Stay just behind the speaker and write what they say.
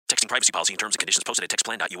Texting privacy policy and terms and conditions posted at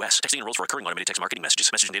textplan.us. Texting enrolls for recurring automated text marketing messages.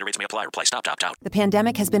 Message and data rates may apply. Reply stop, opt out. The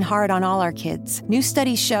pandemic has been hard on all our kids. New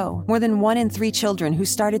studies show more than 1 in 3 children who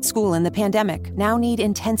started school in the pandemic now need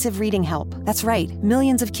intensive reading help. That's right.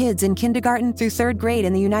 Millions of kids in kindergarten through 3rd grade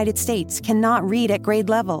in the United States cannot read at grade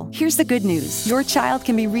level. Here's the good news. Your child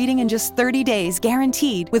can be reading in just 30 days,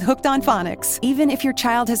 guaranteed, with Hooked on Phonics. Even if your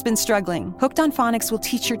child has been struggling, Hooked on Phonics will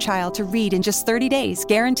teach your child to read in just 30 days,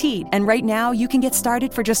 guaranteed. And right now, you can get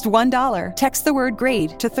started for just $1. Text the word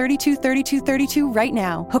GRADE to 323232 right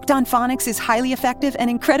now. Hooked on Phonics is highly effective and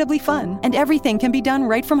incredibly fun. And everything can be done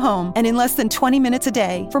right from home and in less than 20 minutes a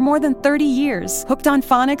day. For more than 30 years, Hooked on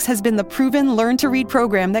Phonics has been the proven learn-to-read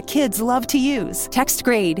program that kids love to use. Text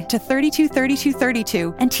GRADE to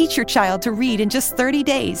 323232 and teach your child to read in just 30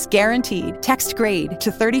 days, guaranteed. Text GRADE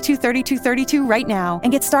to 323232 right now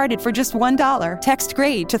and get started for just $1. Text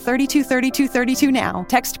GRADE to 323232 now.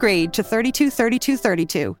 Text GRADE to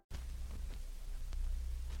 323232.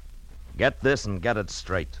 Get this and get it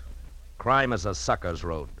straight. Crime is a sucker's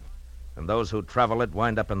road, and those who travel it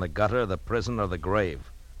wind up in the gutter, the prison, or the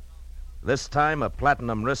grave. This time, a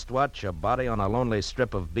platinum wristwatch, a body on a lonely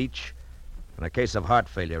strip of beach, and a case of heart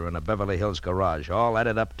failure in a Beverly Hills garage, all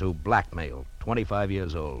added up to blackmail, 25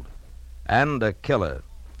 years old, and a killer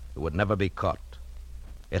who would never be caught.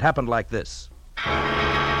 It happened like this.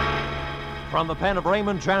 From the pen of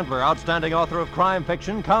Raymond Chandler, outstanding author of crime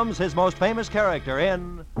fiction, comes his most famous character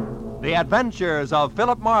in The Adventures of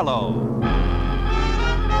Philip Marlowe.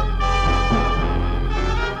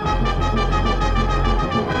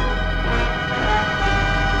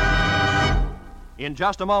 In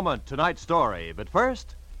just a moment, tonight's story. But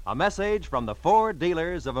first, a message from the Ford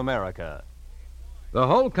Dealers of America. The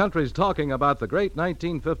whole country's talking about the great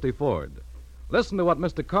 1950 Ford. Listen to what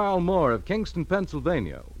Mr. Carl Moore of Kingston,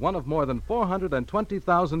 Pennsylvania, one of more than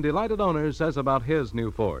 420,000 delighted owners, says about his new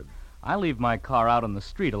Ford. I leave my car out on the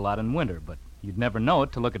street a lot in winter, but you'd never know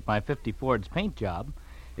it to look at my 50 Ford's paint job.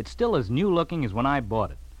 It's still as new-looking as when I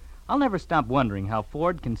bought it. I'll never stop wondering how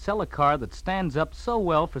Ford can sell a car that stands up so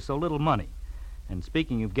well for so little money. And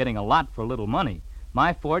speaking of getting a lot for little money,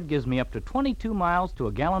 my Ford gives me up to 22 miles to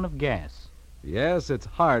a gallon of gas. Yes, it's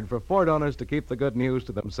hard for Ford owners to keep the good news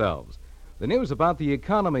to themselves. The news about the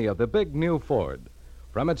economy of the big new Ford.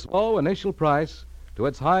 From its low initial price to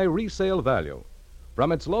its high resale value.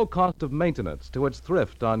 From its low cost of maintenance to its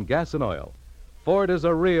thrift on gas and oil. Ford is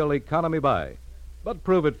a real economy buy. But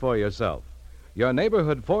prove it for yourself. Your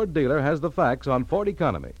neighborhood Ford dealer has the facts on Ford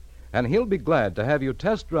economy, and he'll be glad to have you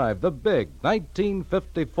test drive the big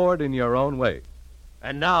 1950 Ford in your own way.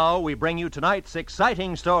 And now we bring you tonight's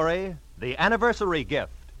exciting story, The Anniversary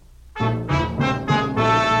Gift.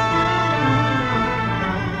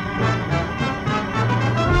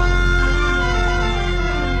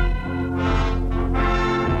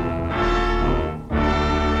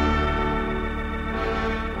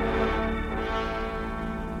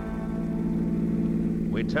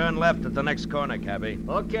 We turn left at the next corner, cabby.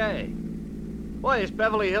 Okay. Boy, this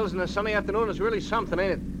Beverly Hills in a sunny afternoon is really something,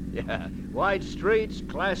 ain't it? Yeah. Wide streets,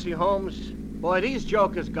 classy homes. Boy, these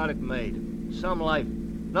jokers got it made. Some life.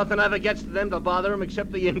 Nothing ever gets to them to bother them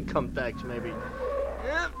except the income tax, maybe.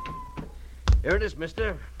 Yeah. Here it is,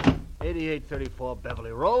 mister. 8834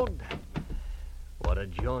 Beverly Road. What a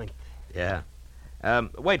joint. Yeah.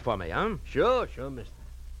 Wait for me, huh? Sure, mister.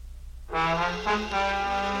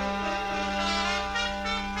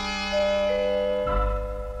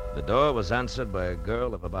 The door was answered by a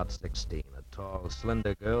girl of about 16, a tall,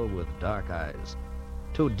 slender girl with dark eyes,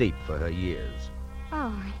 too deep for her years.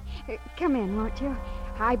 Oh, come in, won't you?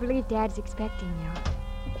 I believe Dad's expecting you.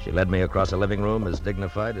 She led me across a living room as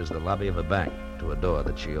dignified as the lobby of a bank to a door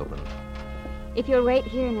that she opened. If you'll wait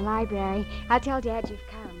here in the library, I'll tell Dad you've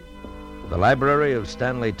come. The library of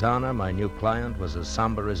Stanley Towner, my new client, was as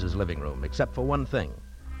somber as his living room, except for one thing.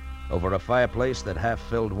 Over a fireplace that half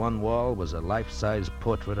filled one wall was a life-size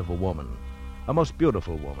portrait of a woman, a most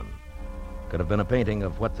beautiful woman. Could have been a painting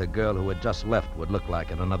of what the girl who had just left would look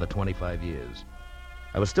like in another 25 years.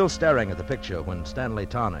 I was still staring at the picture when Stanley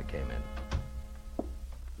Towner came in.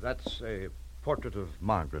 That's a portrait of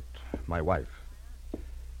Margaret, my wife.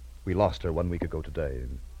 We lost her 1 week ago today.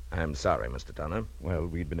 I'm sorry, Mr. Towner. Well,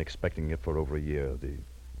 we'd been expecting it for over a year. The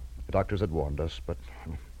doctors had warned us, but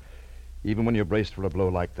even when you're braced for a blow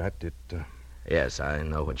like that, Yes, I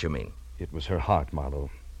know what you mean. It was her heart,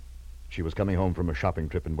 Marlowe. She was coming home from a shopping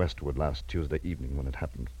trip in Westwood last Tuesday evening when it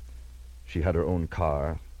happened. She had her own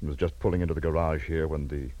car and was just pulling into the garage here when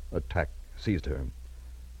the attack seized her.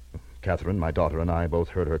 Catherine, my daughter, and I both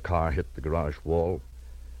heard her car hit the garage wall.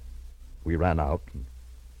 We ran out and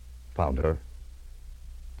found her.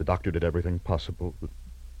 The doctor did everything possible, but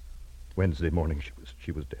Wednesday morning,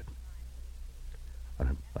 she was dead.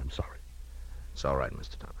 I'm sorry. It's all right,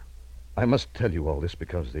 Mr. Tanner. I must tell you all this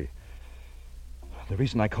because the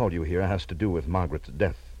reason I called you here has to do with Margaret's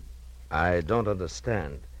death. I don't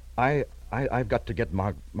understand. I've got to get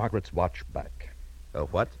Margaret's watch back. A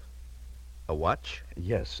what? A watch?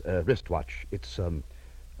 Yes, a wristwatch. It's,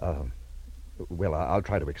 well, I'll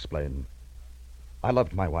try to explain. I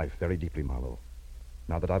loved my wife very deeply, Marlowe.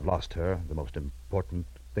 Now that I've lost her, the most important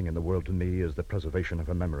thing in the world to me is the preservation of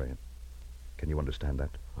her memory. Can you understand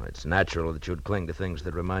that? Well, it's natural that you'd cling to things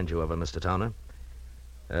that remind you of her, Mr. Towner.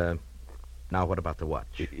 Now, what about the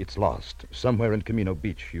watch? It's lost. Somewhere in Camino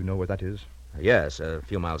Beach. You know where that is? Yes, a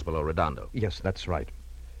few miles below Redondo. Yes, that's right.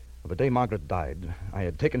 The day Margaret died, I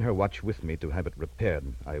had taken her watch with me to have it repaired.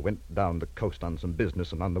 I went down the coast on some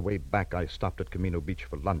business, and on the way back I stopped at Camino Beach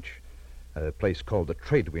for lunch, a place called the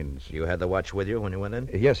Trade Winds. You had the watch with you when you went in?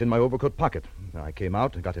 Yes, in my overcoat pocket. I came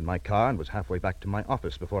out and got in my car and was halfway back to my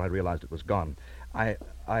office before I realized it was gone.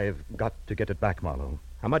 I've got to get it back, Marlowe.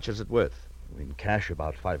 How much is it worth? In cash,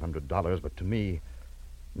 about $500, but to me,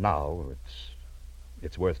 now,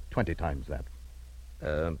 it's worth 20 times that.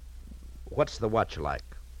 What's the watch like?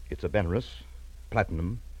 It's a Benris,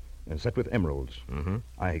 platinum, and set with emeralds. Mm-hmm.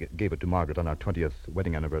 I gave it to Margaret on our 20th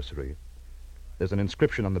wedding anniversary. There's an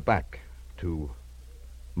inscription on the back to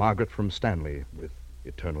Margaret from Stanley with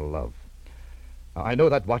eternal love. I know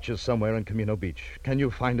that watch is somewhere in Camino Beach. Can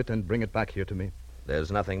you find it and bring it back here to me?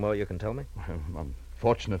 There's nothing more you can tell me?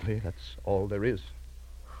 Unfortunately, that's all there is.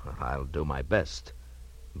 I'll do my best,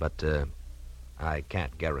 but I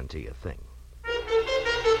can't guarantee a thing.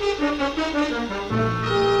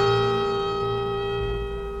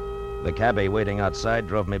 The cabbie waiting outside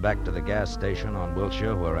drove me back to the gas station on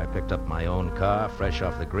Wilshire, where I picked up my own car, fresh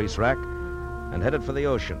off the grease rack, and headed for the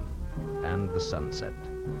ocean and the sunset.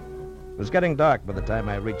 It was getting dark by the time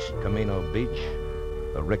I reached Camino Beach,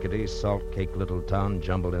 a rickety, salt-caked little town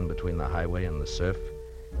jumbled in between the highway and the surf.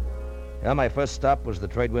 Well, my first stop was the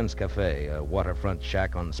Trade Winds Cafe, a waterfront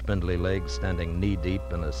shack on spindly legs standing knee-deep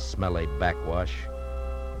in a smelly backwash.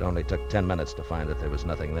 It only took 10 minutes to find that there was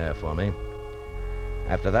nothing there for me.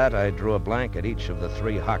 After that, I drew a blank at each of the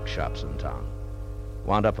 3 hock shops in town.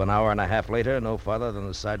 Wound up an hour and a half later, no farther than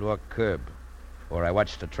the sidewalk curb, where I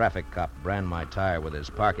watched a traffic cop brand my tire with his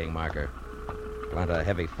parking marker, plant a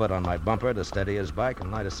heavy foot on my bumper to steady his bike,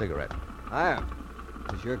 and light a cigarette. Hiya.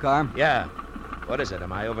 Is this your car? Yeah. What is it?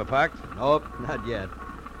 Am I overparked? Nope, not yet.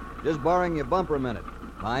 Just borrowing your bumper a minute.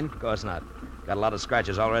 Mine? Of course not. Got a lot of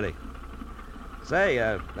scratches already. Say,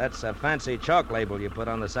 that's a fancy chalk label you put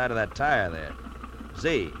on the side of that tire there.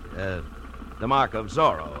 Z, the mark of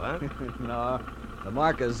Zorro, huh? No, the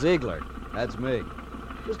mark of Ziegler. That's me.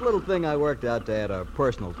 Just a little thing I worked out to add a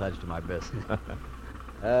personal touch to my business.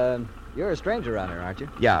 You're a stranger around here, aren't you?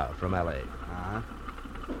 Yeah, from L.A. Uh-huh.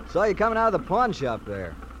 Saw you coming out of the pawn shop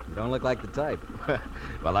there. You don't look like the type.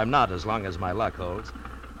 Well, I'm not, as long as my luck holds.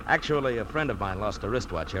 Actually, a friend of mine lost a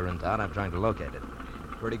wristwatch here in town. I'm trying to locate it.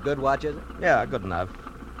 Pretty good watch, is it? Yeah, good enough.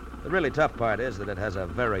 The really tough part is that it has a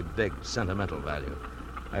very big sentimental value.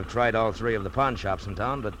 I've tried all 3 of the pawn shops in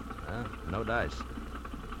town, but no dice.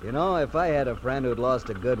 You know, if I had a friend who'd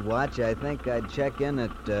lost a good watch, I think I'd check in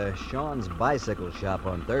at Sean's bicycle shop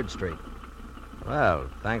on 3rd Street. Well,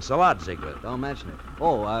 thanks a lot, Ziegler. Don't mention it.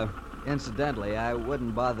 Oh, incidentally, I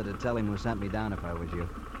wouldn't bother to tell him who sent me down if I was you.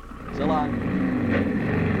 So long.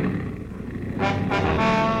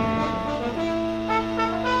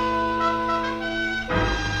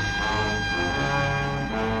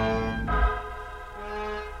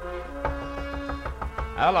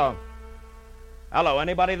 Hello. Hello,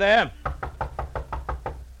 anybody there?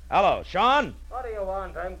 Hello, Sean? What do you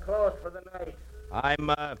want? I'm closed for the night.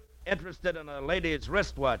 I'm, interested in a lady's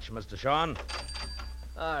wristwatch, Mr. Sean.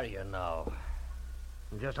 How do you know?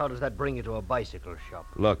 And just how does that bring you to a bicycle shop?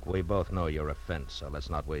 Look, we both know your offense, so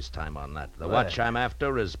let's not waste time on that. The Well- watch I'm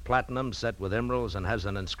after is platinum set with emeralds and has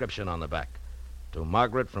an inscription on the back. To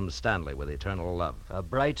Margaret from Stanley with eternal love. A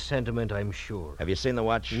bright sentiment, I'm sure. Have you seen the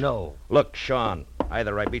watch? No. Look, Sean,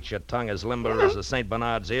 either I beat your tongue as limber as a St.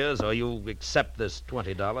 Bernard's ears, or you accept this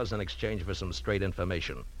 $20 in exchange for some straight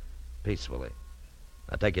information. Peacefully.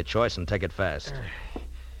 Now take your choice and take it fast.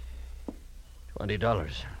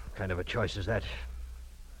 $20. Kind of a choice is that?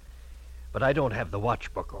 But I don't have the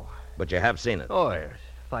watch buckle. But you have seen it. Oh, yes.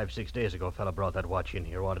 5-6 days ago, a fella brought that watch in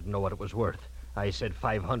here, wanted to know what it was worth. I said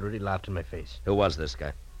 $500. He laughed in my face. Who was this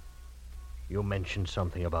guy? You mentioned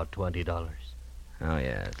something about $20. Oh,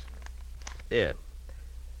 yes. Here.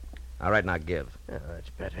 All right, now give. Yeah, that's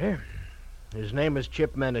better. His name is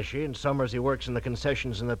Chip Menashe. In summers, he works in the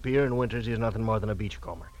concessions in the pier. In winters, he's nothing more than a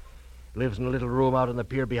beachcomber. Lives in a little room out on the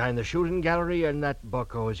pier behind the shooting gallery, and that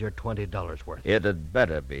bucko is your $20 worth. It had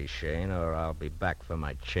better be, Shane, or I'll be back for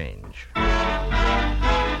my change.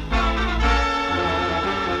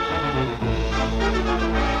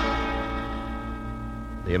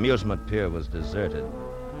 The amusement pier was deserted.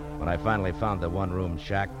 When I finally found the one-room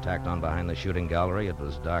shack tacked on behind the shooting gallery, it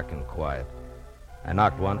was dark and quiet. I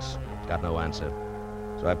knocked once, got no answer.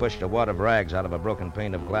 So I pushed a wad of rags out of a broken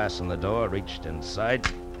pane of glass in the door, reached inside,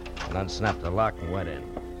 and unsnapped the lock and went in.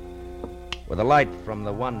 With the light from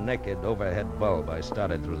the one naked overhead bulb, I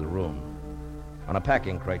started through the room. On a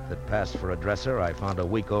packing crate that passed for a dresser, I found a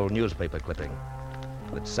week-old newspaper clipping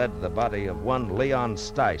that said the body of one Leon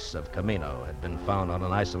Stice of Camino had been found on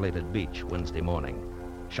an isolated beach Wednesday morning,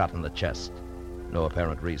 shot in the chest. No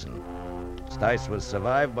apparent reason. Stice was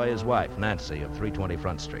survived by his wife, Nancy, of 320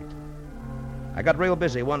 Front Street. I got real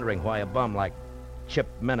busy wondering why a bum like Chip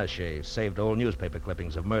Menashe saved old newspaper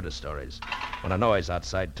clippings of murder stories when a noise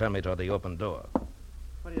outside turned me toward the open door.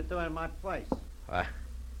 What are you doing in my place?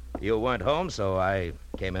 You weren't home, so I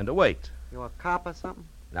came in to wait. You a cop or something?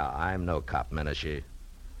 No, I'm no cop, Menashe.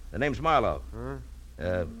 The name's Marlowe.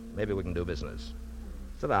 Huh? Maybe we can do business.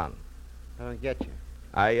 Sit down. I don't get you.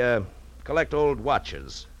 I collect old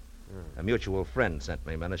watches. A mutual friend sent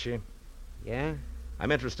me, Menashe. Yeah?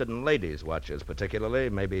 I'm interested in ladies' watches, particularly.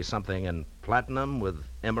 Maybe something in platinum with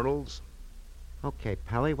emeralds. Okay,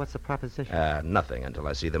 Pally, what's the proposition? Nothing until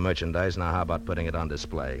I see the merchandise. Now, how about putting it on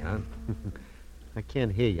display, huh? I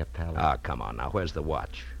can't hear you, Pally. Come on now. Where's the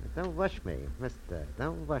watch? Don't rush me, mister.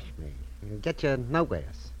 Don't rush me. You'll get you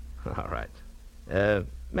nowheres. All right.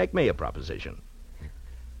 Make me a proposition.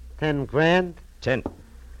 10 grand?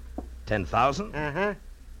 10,000? Uh-huh.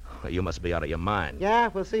 You must be out of your mind. Yeah,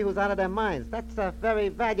 we'll see who's out of their minds. That's a very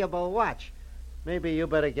valuable watch. Maybe you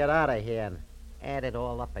better get out of here and add it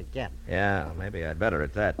all up again. Yeah, maybe I'd better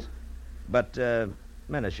at that. But,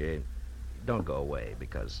 Menashe, don't go away,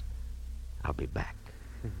 because I'll be back.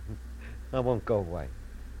 I won't go away.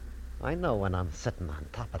 I know when I'm sitting on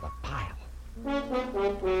top of the pile.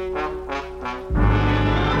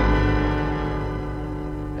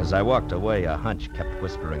 As I walked away, a hunch kept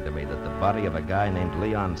whispering to me that the body of a guy named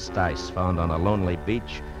Leon Stice, found on a lonely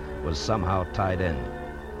beach, was somehow tied in.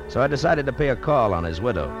 So I decided to pay a call on his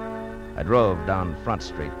widow. I drove down Front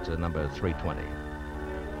Street to number 320,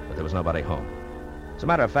 but there was nobody home. As a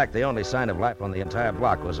matter of fact, the only sign of life on the entire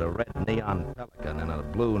block was a red neon Pelican in a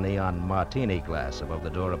blue neon martini glass above the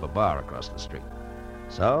door of a bar across the street.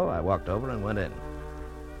 So I walked over and went in.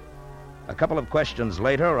 A couple of questions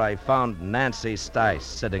later, I found Nancy Stice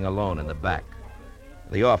sitting alone in the back.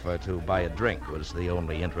 The offer to buy a drink was the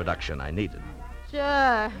only introduction I needed.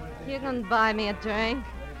 Sure. You can buy me a drink.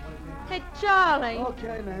 Hey, Charlie.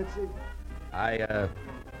 Okay, Nancy.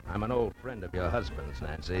 I'm an old friend of your husband's,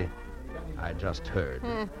 Nancy. I just heard.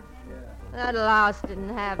 That louse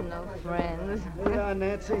didn't have no friends. Yeah,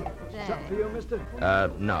 Nancy. Something for you, mister?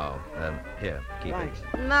 No. Here, keep Thanks.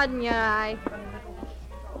 it. Mud in your eye.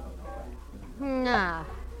 Nah.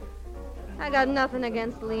 I got nothing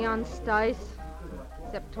against Leon Stice,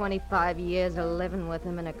 except 25 years of living with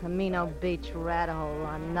him in a Camino Beach rat hole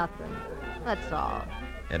on nothing. That's all.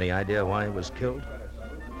 Any idea why he was killed?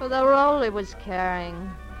 For the role he was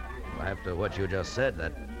carrying. After what you just said,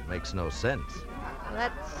 that makes no sense.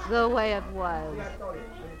 That's the way it was.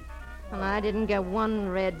 And I didn't get one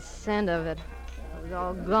red cent of it. It was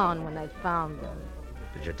all gone when they found him.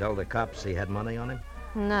 Did you tell the cops he had money on him?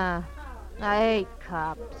 Nah. I hate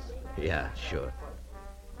cops. Yeah, sure.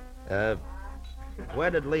 Where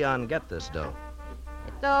did Leon get this dough?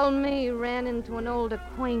 He told me he ran into an old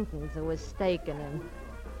acquaintance who was staking him.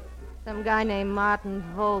 Some guy named Martin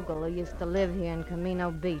Vogel who used to live here in Camino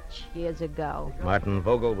Beach years ago. Martin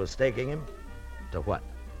Vogel was staking him? To what?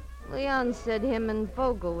 Leon said him and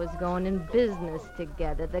Vogel was going in business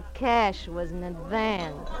together. The cash was in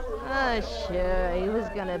advance. Oh, sure. He was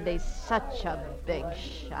going to be such a big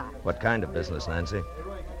shot. What kind of business, Nancy?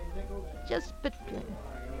 Just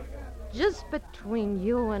between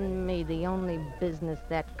you and me, the only business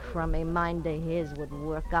that crummy mind of his would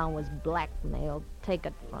work on was blackmail. Take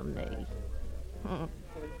it from me.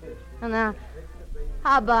 And now,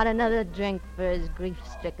 how about another drink for his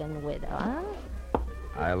grief-stricken widow, huh?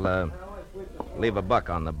 I'll, leave $1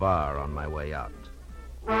 on the bar on my way out.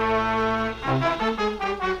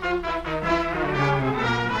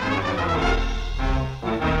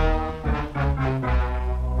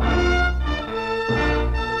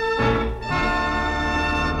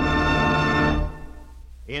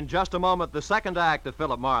 In just a moment, the second act of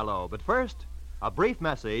Philip Marlowe. But first, a brief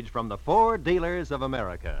message from the Ford Dealers of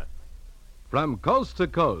America. From coast to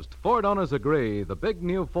coast, Ford owners agree the big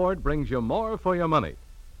new Ford brings you more for your money.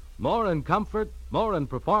 More in comfort, more in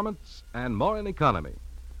performance, and more in economy.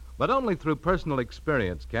 But only through personal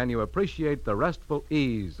experience can you appreciate the restful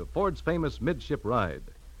ease of Ford's famous midship ride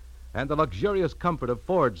and the luxurious comfort of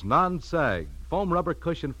Ford's non-sag foam rubber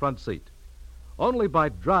cushion front seat. Only by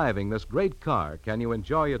driving this great car can you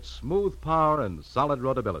enjoy its smooth power and solid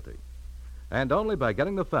roadability. And only by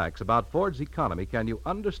getting the facts about Ford's economy can you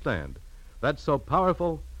understand that so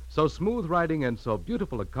powerful, so smooth riding, and so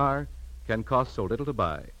beautiful a car can cost so little to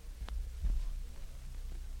buy.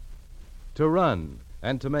 To run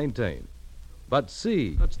and to maintain. But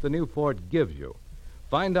see what the new Ford gives you.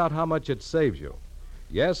 Find out how much it saves you.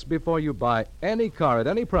 Yes, before you buy any car at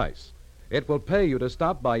any price, it will pay you to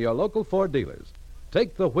stop by your local Ford dealers.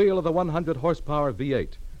 Take the wheel of the 100-horsepower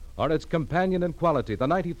V8, or its companion in quality, the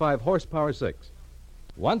 95-horsepower 6.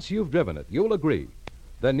 Once you've driven it, you'll agree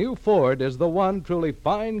the new Ford is the one truly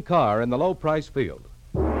fine car in the low-price field.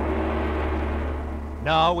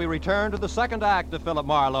 Now we return to the second act of Philip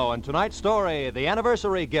Marlowe and tonight's story, The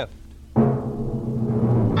Anniversary Gift.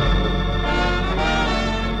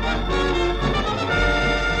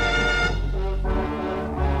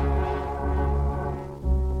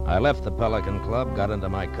 I left the Pelican Club, got into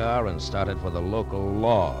my car, and started for the local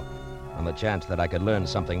law on the chance that I could learn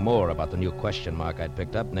something more about the new question mark I'd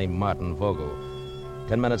picked up named Martin Vogel.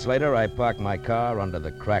 10 minutes later, I parked my car under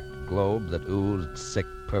the cracked globe that oozed sick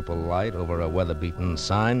purple light over a weather-beaten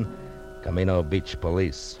sign, Camino Beach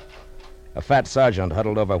Police. A fat sergeant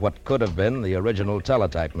huddled over what could have been the original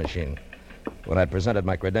teletype machine. When I presented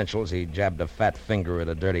my credentials, he jabbed a fat finger at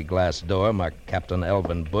a dirty glass door marked Captain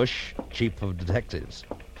Elvin Bush, Chief of Detectives.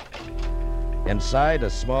 Inside, a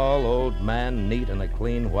small old man, neat in a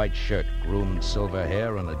clean white shirt, groomed silver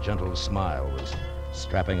hair, and a gentle smile, was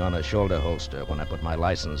strapping on a shoulder holster when I put my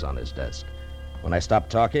license on his desk. When I stopped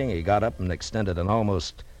talking, he got up and extended an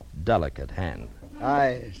almost delicate hand.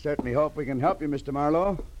 I certainly hope we can help you, Mr.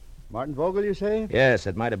 Marlowe. Martin Vogel, you say? Yes,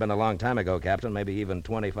 it might have been a long time ago, Captain, maybe even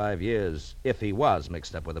 25 years, if he was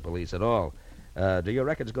mixed up with the police at all. Do your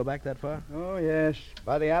records go back that far? Oh, yes,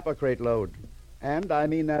 by the apple crate load. And I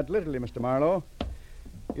mean that literally, Mr. Marlowe.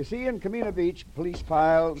 You see, in Camino Beach, police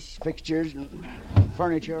files, fixtures, and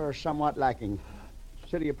furniture are somewhat lacking.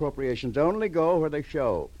 City appropriations only go where they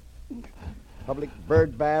show. Public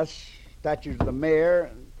bird baths, statues of the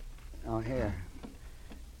mayor. Oh, here.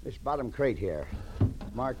 This bottom crate here.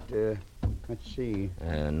 Marked, let's see.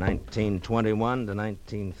 1921 to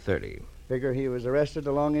 1930. Figure he was arrested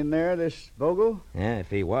along in there, this Vogel? Yeah, if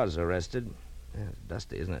he was arrested. Yeah, it's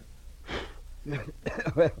dusty, isn't it?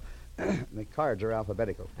 Well, the cards are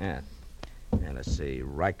alphabetical. Yeah. And let's see.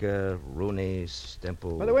 Riker, Rooney,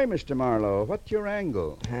 Stemple. By the way, Mr. Marlowe, what's your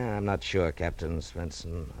angle? I'm not sure, Captain.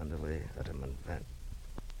 Svensson, Underley, Utterman, Van.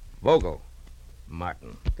 Vogel.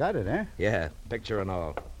 Martin. Got it, eh? Yeah, picture and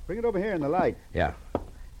all. Bring it over here in the light. Yeah.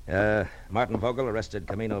 Martin Vogel arrested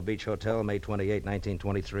Camino Beach Hotel, May 28,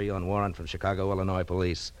 1923, on warrant from Chicago, Illinois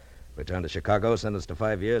police. Returned to Chicago, sentenced to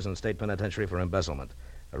 5 years in state penitentiary for embezzlement.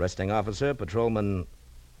 Arresting officer, Patrolman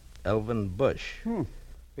Elvin Bush.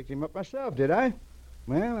 Picked him up myself, did I?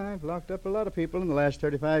 Well, I've locked up a lot of people in the last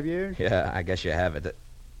 35 years. Yeah, I guess you have it.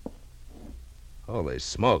 Holy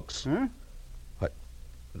smokes. Huh? What?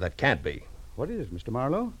 That can't be. What is it, Mr.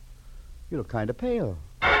 Marlowe? You look kind of pale.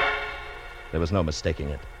 There was no mistaking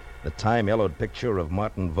it. The time-yellowed picture of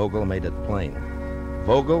Martin Vogel made it plain.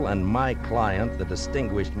 Vogel and my client, the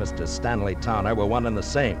distinguished Mr. Stanley Towner, were one and the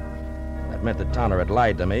same. That meant that Towner had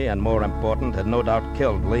lied to me, and more important, had no doubt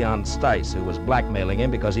killed Leon Stice, who was blackmailing him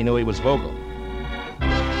because he knew he was Vogel.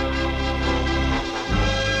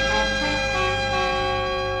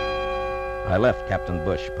 I left Captain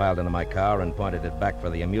Bush, piled into my car, and pointed it back for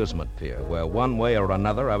the amusement pier, where one way or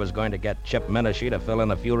another I was going to get Chip Menashe to fill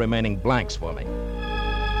in a few remaining blanks for me.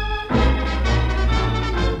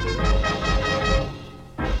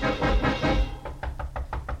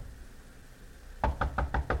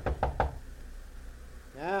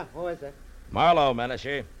 Yeah, who is it? Marlowe,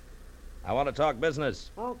 Menashe. I want to talk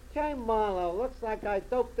business. Okay, Marlowe. Looks like I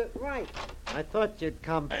doped it right. I thought you'd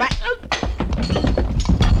come back.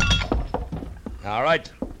 All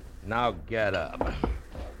right. Now get up.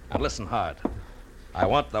 And listen hard. I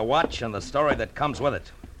want the watch and the story that comes with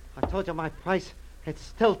it. I told you my price. It's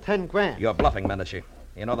still 10 grand. You're bluffing, Menashe.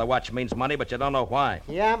 You know the watch means money, but you don't know why.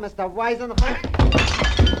 Yeah, Mr. Weisenhunt?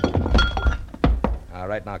 All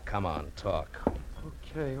right, now come on, talk.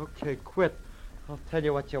 Okay, quit. I'll tell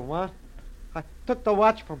you what you want. I took the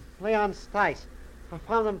watch from Leon Stice. I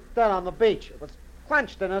found him dead on the beach. It was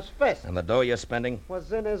clenched in his fist. And the dough you're spending?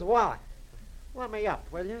 Was in his wallet. Let me up,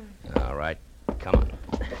 will you? All right. Come on.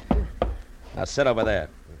 Now sit over there.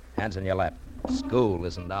 Hands in your lap. School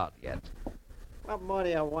isn't out yet. What more do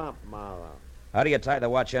you want, Marlowe? How do you tie the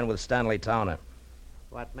watch in with Stanley Towner?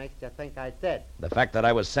 What makes you think I did? The fact that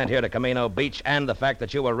I was sent here to Camino Beach and the fact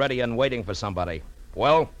that you were ready and waiting for somebody.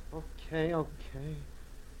 Well? Okay.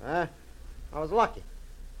 I was lucky.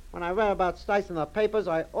 When I read about Stice in the papers,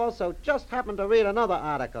 I also just happened to read another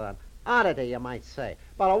article, an oddity, you might say,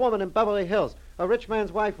 about a woman in Beverly Hills, a rich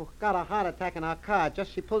man's wife who got a heart attack in her car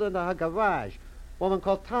just she pulled into her garage. Woman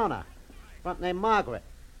called Towner, front name Margaret.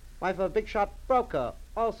 Wife of a big-shot broker,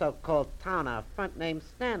 also called Towner, front name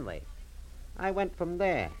Stanley. I went from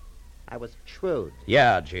there. I was shrewd.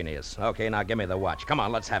 Yeah, genius. Okay, now give me the watch. Come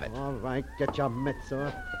on, let's have it. All right, get your mitts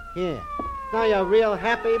off. Here. Now you're real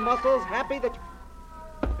happy, Muscles? Happy that you...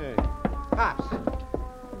 Hey, cops.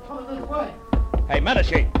 Coming this way. Hey,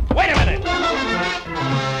 Medici, wait a minute!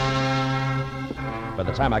 By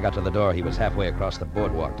the time I got to the door, he was halfway across the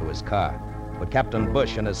boardwalk to his car. But Captain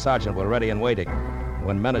Bush and his sergeant were ready and waiting.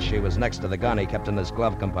 When Medici was next to the gun he kept in his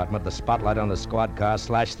glove compartment, the spotlight on the squad car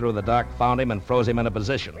slashed through the dark, found him, and froze him in a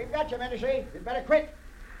position. We've got you, Medici. You'd better quit.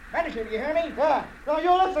 Medici, do you hear me? Yeah. No,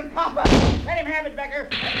 you listen, Papa. Let him have it, Becker.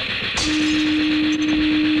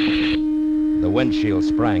 The windshield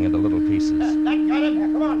sprang into little pieces. That got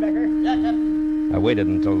him. Come on, Becker. Yeah, Captain. I waited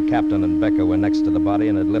until Captain and Becker were next to the body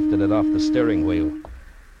and had lifted it off the steering wheel.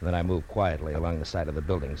 Then I moved quietly along the side of the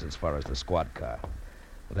buildings as far as the squad car.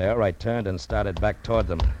 There, I turned and started back toward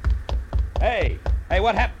them. Hey,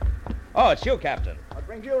 what happened? Oh, it's you, Captain. What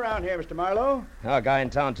brings you around here, Mr. Marlowe? A guy in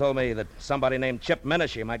town told me that somebody named Chip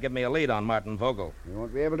Menashe might give me a lead on Martin Vogel. You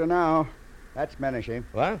won't be able to now. That's Menashe.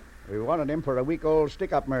 What? We wanted him for a week-old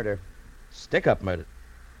stick-up murder. Stick-up murder?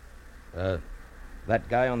 That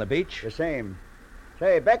guy on the beach? The same.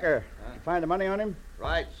 Say, Becker, you find the money on him?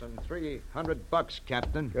 Right, some $300,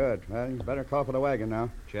 Captain. Good. Well, you better call for the wagon now.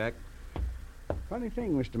 Check. Funny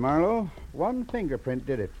thing, Mr. Marlowe. One fingerprint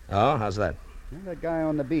did it. Oh, how's that? That guy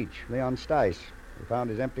on the beach, Leon Stice. We found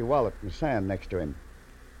his empty wallet in the sand next to him.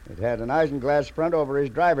 It had an isinglass front over his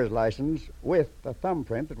driver's license with a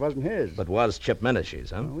thumbprint that wasn't his. But was Chip Menashe's,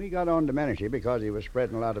 huh? Well, we got on to Menashe because he was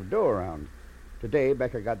spreading a lot of dough around. Today,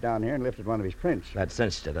 Becker got down here and lifted one of his prints. That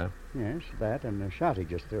cinched it, huh? Yes, that and the shot he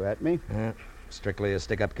just threw at me. Strictly a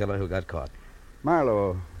stick-up killer who got caught.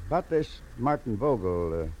 Marlowe, about this Martin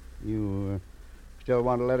Vogel, you still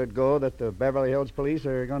want to let it go that the Beverly Hills police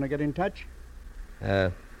are going to get in touch?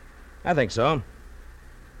 I think so.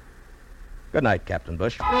 Good night, Captain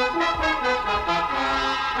Bush.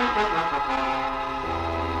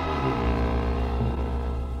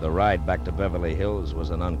 The ride back to Beverly Hills was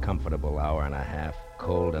an uncomfortable hour and a half,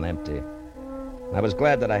 cold and empty. I was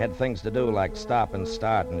glad that I had things to do like stop and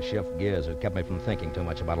start and shift gears. It kept me from thinking too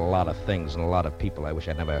much about a lot of things and a lot of people I wish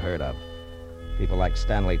I'd never heard of. People like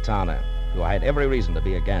Stanley Towner, who I had every reason to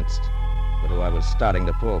be against, but who I was starting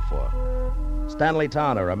to pull for. Stanley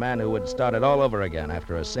Towner, a man who had started all over again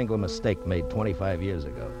after a single mistake made 25 years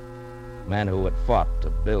ago. A man who had fought to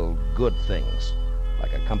build good things,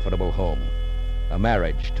 like a comfortable home, a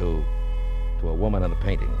marriage to a woman in a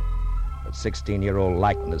painting, a 16-year-old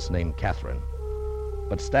likeness named Catherine.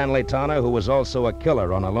 But Stanley Towner, who was also a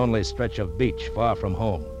killer on a lonely stretch of beach far from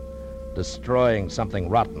home, destroying something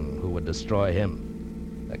rotten who would destroy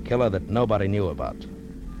him. A killer that nobody knew about,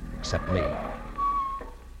 except me.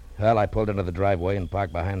 Well, I pulled into the driveway and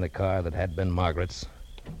parked behind the car that had been Margaret's.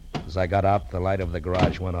 As I got out, the light of the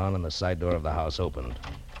garage went on and the side door of the house opened.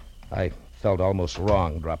 I felt almost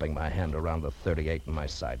wrong dropping my hand around the .38 in my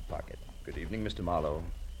side pocket. Good evening, Mr. Marlowe.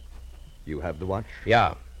 You have the watch?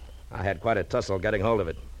 Yeah. I had quite a tussle getting hold of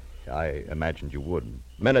it. I imagined you would.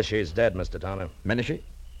 Menashe's dead, Mr. Towner. Menashe?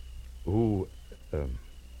 Who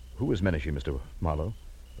is Menashe, Mr. Marlowe?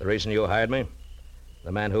 The reason you hired me?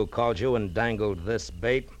 The man who called you and dangled this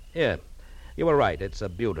bait? Yeah, you were right. It's a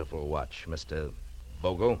beautiful watch, Mr.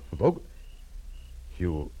 Vogel. Vogel?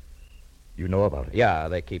 You know about it? Yeah,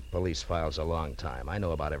 they keep police files a long time. I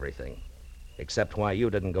know about everything. Except why you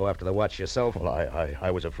didn't go after the watch yourself. Well,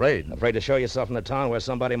 I was afraid. Afraid to show yourself in the town where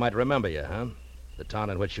somebody might remember you, huh? The town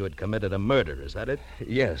in which you had committed a murder, is that it?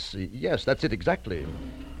 Yes, that's it exactly.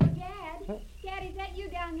 Dad, is that you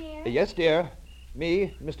down there? Yes, dear.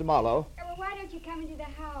 Me, Mr. Marlowe. Well, why don't you come into the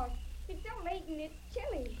house? It's so late and it's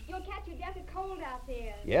chilly. You'll catch your death of cold out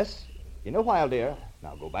there. Yes, in a while, dear.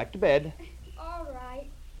 Now go back to bed. All right.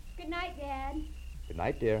 Good night, Dad. Good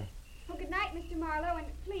night, dear. Well, good night, Mr. Marlowe, and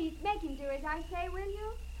please make him do as I say, will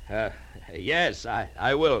you? Yes,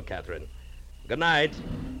 I will, Catherine. Good night.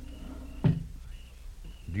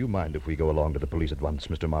 Do you mind if we go along to the police at once,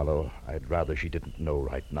 Mr. Marlowe? I'd rather she didn't know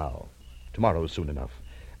right now. Tomorrow's soon enough.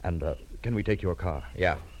 And can we take your car?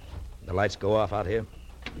 Yeah. The lights go off out here?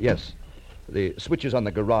 Yes. The switch is on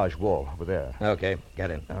the garage wall over there. Okay,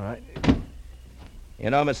 get in. All right. You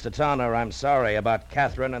know, Mr. Towner, I'm sorry about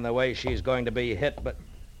Catherine and the way she's going to be hit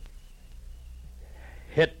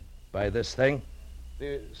by this thing.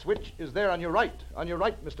 The switch is there on your right. On your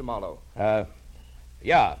right, Mr. Marlowe.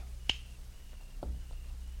 Yeah.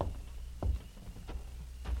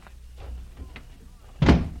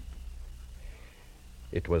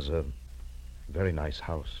 It was a very nice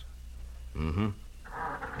house. Mm-hmm.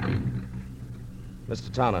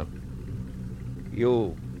 Mr. Towner,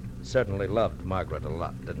 you certainly loved Margaret a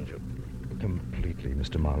lot, didn't you? Completely,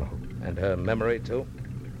 Mr. Marlowe. And her memory, too?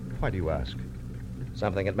 Why do you ask?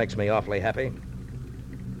 Something that makes me awfully happy.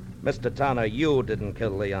 Mr. Towner, you didn't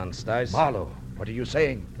kill Leon Stice. Marlowe, what are you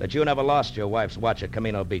saying? That you never lost your wife's watch at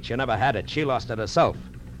Camino Beach. You never had it. She lost it herself.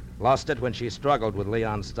 Lost it when she struggled with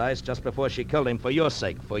Leon Stice just before she killed him for your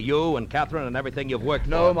sake. For you and Catherine and everything you've worked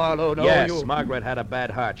for. No, Marlowe, no. Yes, Margaret had a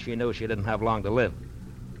bad heart. She knew she didn't have long to live.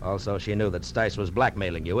 Also, she knew that Stice was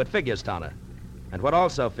blackmailing you. It figures, Towner. And what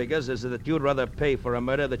also figures is that you'd rather pay for a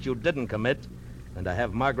murder that you didn't commit than to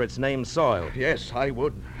have Margaret's name soiled. Yes, I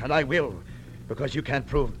would, and I will, because you can't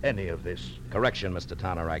prove any of this. Correction, Mr.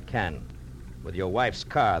 Towner, I can. With your wife's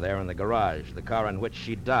car there in the garage, the car in which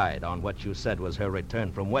she died on what you said was her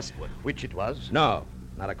return from Westwood. Which it was? No,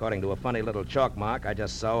 not according to a funny little chalk mark I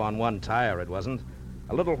just saw on one tire, it wasn't.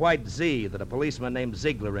 A little white Z that a policeman named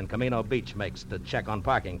Ziegler in Camino Beach makes to check on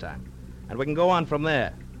parking time. And we can go on from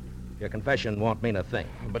there. Your confession won't mean a thing.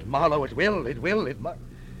 But, Marlowe, it will.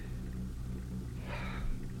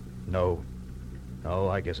 No,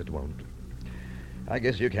 I guess it won't. I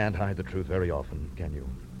guess you can't hide the truth very often, can you?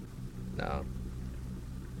 No.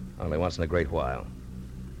 Only once in a great while.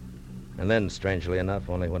 And then, strangely enough,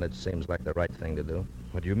 only when it seems like the right thing to do.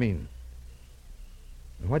 What do you mean?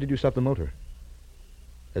 Why did you stop the motor?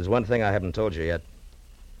 There's one thing I haven't told you yet.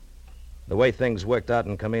 The way things worked out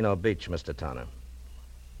in Camino Beach, Mr. Towner.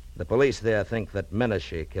 The police there think that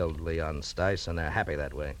Menashe killed Leon Stice, and they're happy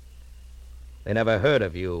that way. They never heard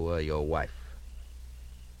of you or your wife.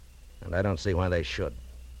 And I don't see why they should.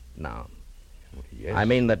 No. Well, yes. I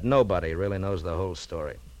mean that nobody really knows the whole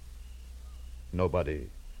story. Nobody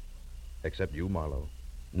except you, Marlowe.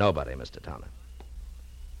 Nobody, Mr. Towner.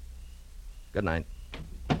 Good night.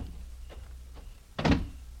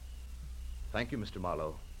 Thank you, Mr.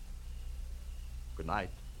 Marlowe. Good night.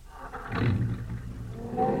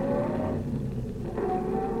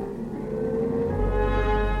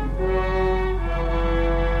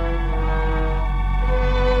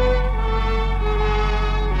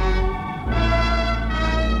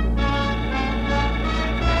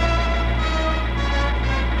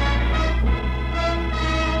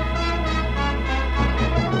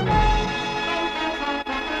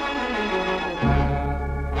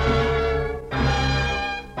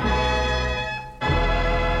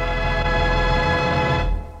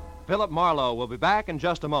 Philip Marlowe will be back in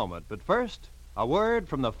just a moment. But first, a word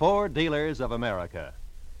from the Ford Dealers of America.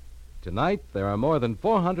 Tonight, there are more than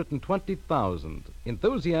 420,000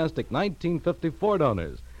 enthusiastic 1950 Ford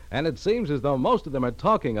owners, and it seems as though most of them are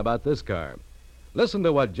talking about this car. Listen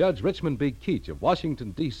to what Judge Richmond B. Keach of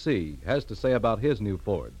Washington, D.C. has to say about his new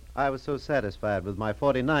Ford. I was so satisfied with my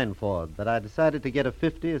 49 Ford that I decided to get a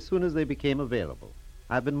 50 as soon as they became available.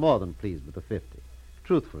 I've been more than pleased with the 50.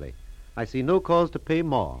 Truthfully, I see no cause to pay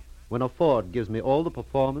more when a Ford gives me all the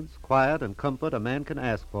performance, quiet, and comfort a man can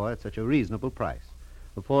ask for at such a reasonable price.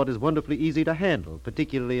 The Ford is wonderfully easy to handle,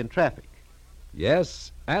 particularly in traffic.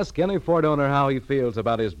 Yes, ask any Ford owner how he feels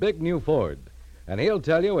about his big new Ford, and he'll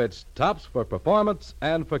tell you it's tops for performance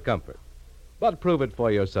and for comfort. But prove it for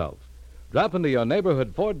yourself. Drop into your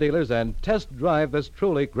neighborhood Ford dealers and test drive this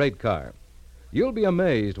truly great car. You'll be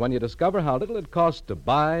amazed when you discover how little it costs to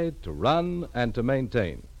buy, to run, and to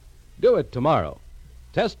maintain. Do it tomorrow.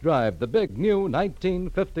 Test drive the big new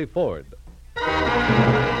 1950 Ford.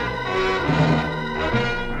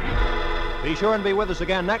 Be sure and be with us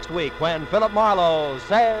again next week when Philip Marlowe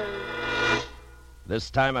says...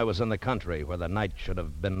 This time I was in the country where the night should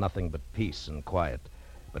have been nothing but peace and quiet.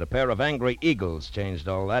 But a pair of angry eagles changed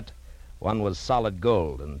all that. One was solid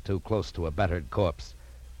gold and too close to a battered corpse.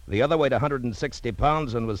 The other weighed 160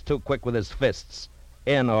 pounds and was too quick with his fists,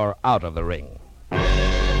 in or out of the ring.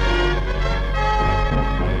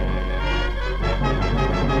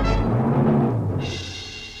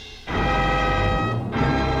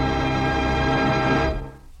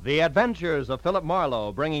 The Adventures of Philip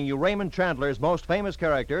Marlowe, bringing you Raymond Chandler's most famous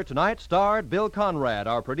character, tonight starred Bill Conrad,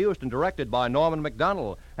 are produced and directed by Norman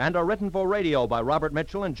McDonald, and are written for radio by Robert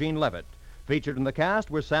Mitchell and Gene Levitt. Featured in the cast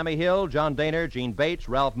were Sammy Hill, John Daner, Gene Bates,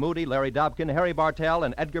 Ralph Moody, Larry Dobkin, Harry Bartell,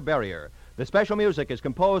 and Edgar Barrier. The special music is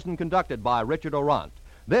composed and conducted by Richard Orant.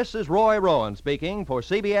 This is Roy Rowan speaking for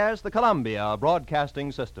CBS, the Columbia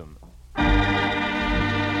Broadcasting System.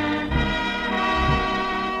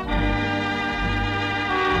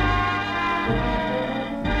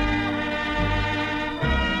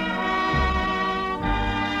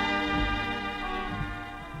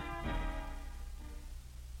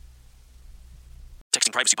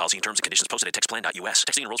 Texting privacy policy and terms and conditions posted at textplan.us.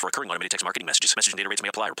 Texting enrolls for recurring automated text marketing messages. Message and data rates may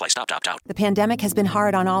apply. Reply stop to opt out. The pandemic has been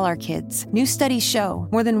hard on all our kids. New studies show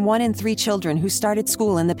more than 1 in 3 children who started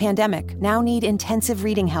school in the pandemic now need intensive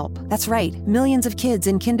reading help. That's right. Millions of kids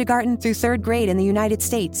in kindergarten through 3rd grade in the United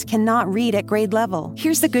States cannot read at grade level.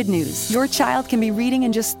 Here's the good news. Your child can be reading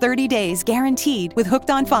in just 30 days, guaranteed, with Hooked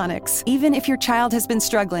on Phonics. Even if your child has been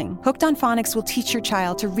struggling, Hooked on Phonics will teach your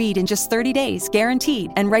child to read in just 30 days,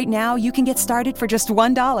 guaranteed. And right now, you can get started for just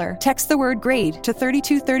 $1. Text the word GRADE to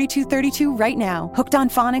 323232 right now. Hooked on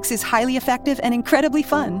Phonics is highly effective and incredibly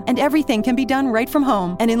fun, and everything can be done right from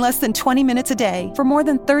home and in less than 20 minutes a day. For more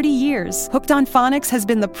than 30 years, Hooked on Phonics has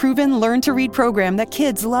been the proven learn-to-read program that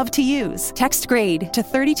kids love to use. Text GRADE to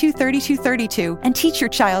 323232 and teach your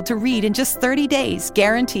child to read in just 30 days,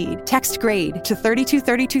 guaranteed. Text GRADE to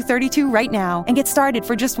 323232 right now and get started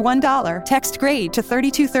for just $1. Text GRADE to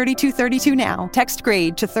 323232 now. Text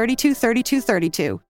GRADE to 323232.